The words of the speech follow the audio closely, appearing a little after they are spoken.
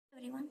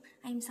Everyone,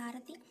 I am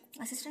Sarathi,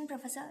 Assistant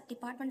Professor,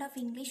 Department of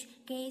English,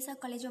 K.SARATHI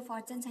College of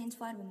Arts and Science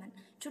for Women.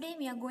 Today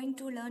we are going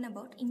to learn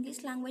about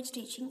English Language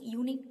Teaching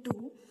Unit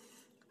 2.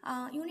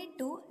 Unit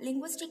 2,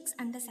 Linguistics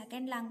and the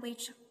Second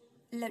Language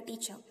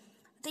Teacher.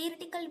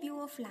 Theoretical view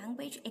of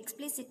language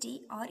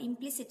explicitly or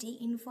implicitly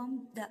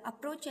inform the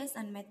approaches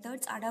and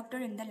methods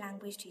adopted in the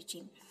language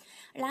teaching.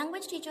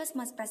 Language teachers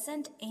must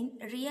present in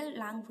real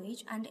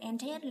language, and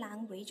entire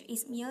language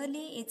is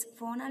merely its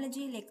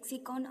phonology,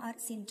 lexicon or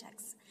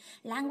syntax.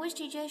 Language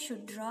teachers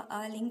should draw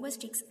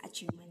linguistics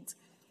achievements.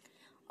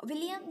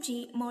 William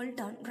G.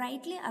 Moulton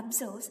rightly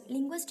observes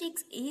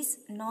linguistics is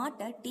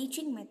not a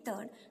teaching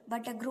method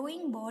but a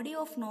growing body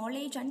of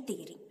knowledge and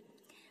theory.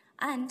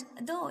 And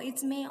though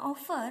it may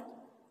offer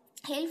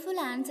helpful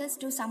answers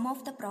to some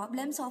of the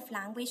problems of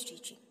language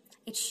teaching,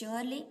 it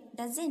surely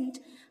doesn't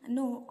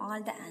know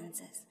all the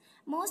answers.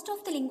 Most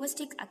of the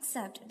linguistics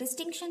accept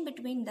distinction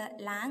between the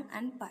lang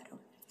and parole.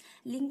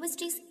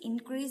 Linguistics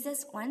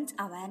increases one's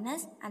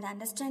awareness and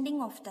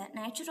understanding of the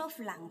nature of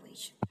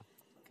language.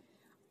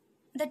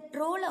 The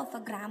role of a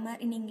grammar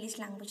in English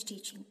language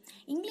teaching.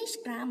 English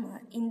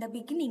grammar in the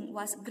beginning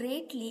was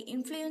greatly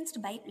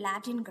influenced by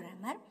Latin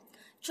grammar.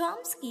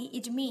 Chomsky,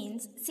 it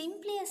means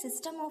simply a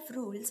system of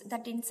rules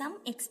that in some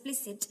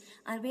explicit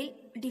and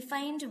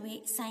well-defined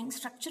way assign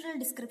structural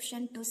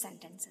description to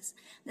sentences.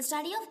 The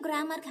study of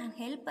grammar can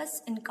help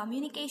us in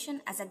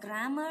communication, as a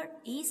grammar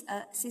is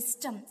a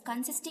system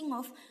consisting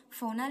of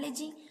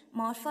phonology,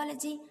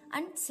 morphology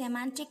and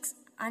semantics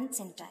and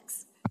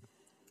syntax.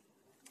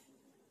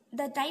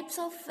 The types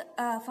of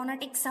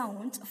phonetic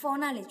sounds: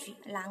 phonology,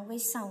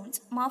 language sounds;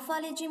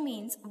 morphology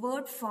means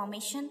word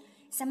formation;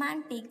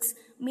 semantics,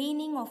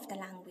 meaning of the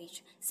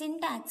language;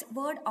 syntax,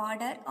 word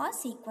order or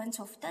sequence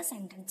of the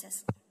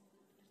sentences.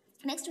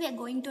 Next we are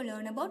going to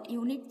learn about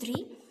Unit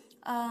 3,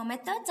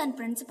 methods and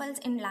principles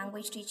in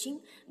language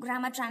teaching.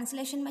 Grammar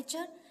translation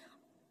method,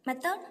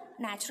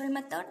 natural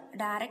method,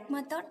 direct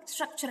method,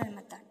 structural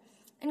method.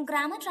 In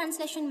grammar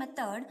translation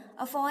method,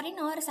 a foreign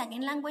or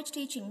second language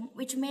teaching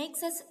which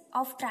makes use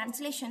of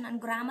translation and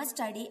grammar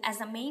study as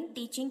the main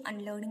teaching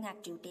and learning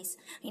activities.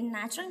 In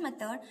natural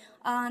method,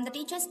 the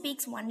teacher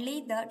speaks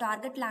only the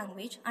target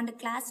language and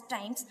class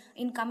times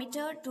in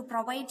committed to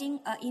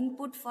providing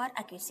input for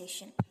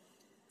acquisition.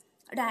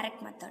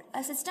 Direct method,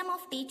 a system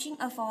of teaching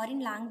a foreign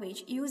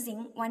language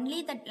using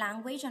only that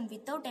language and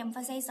without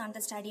emphasis on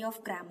the study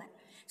of grammar.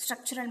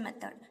 Structural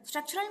method.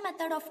 Structural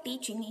method of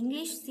teaching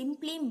English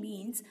simply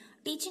means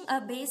teaching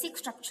a basic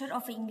structure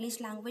of English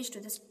language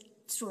to the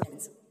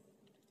students.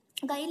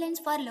 Guidelines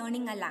for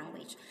learning a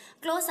language.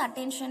 Close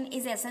attention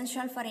is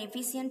essential for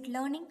efficient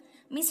learning.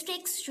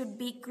 Mistakes should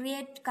be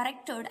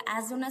corrected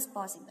as soon as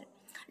possible.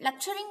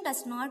 Lecturing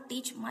does not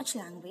teach much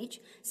language,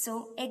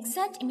 so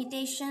exact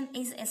imitation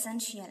is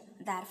essential.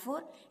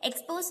 Therefore,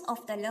 expose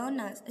of the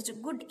learners to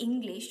good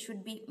English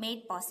should be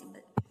made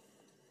possible.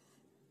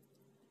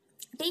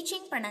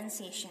 Teaching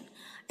pronunciation.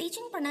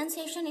 Teaching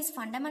pronunciation is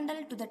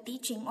fundamental to the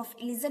teaching of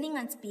listening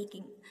and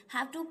speaking.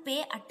 Have to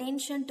pay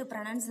attention to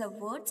pronounce the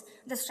words.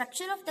 The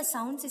structure of the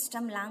sound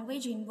system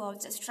language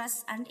involves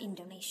stress and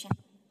intonation.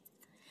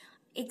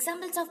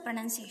 Examples of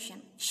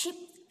pronunciation: ship,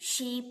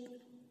 sheep;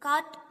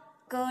 cut,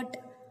 cut;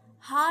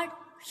 hard,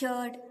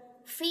 heard;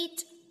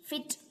 feet,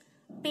 fit;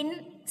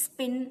 pin,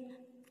 spin;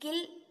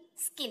 kill,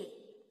 skill.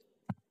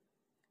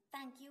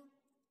 Thank you.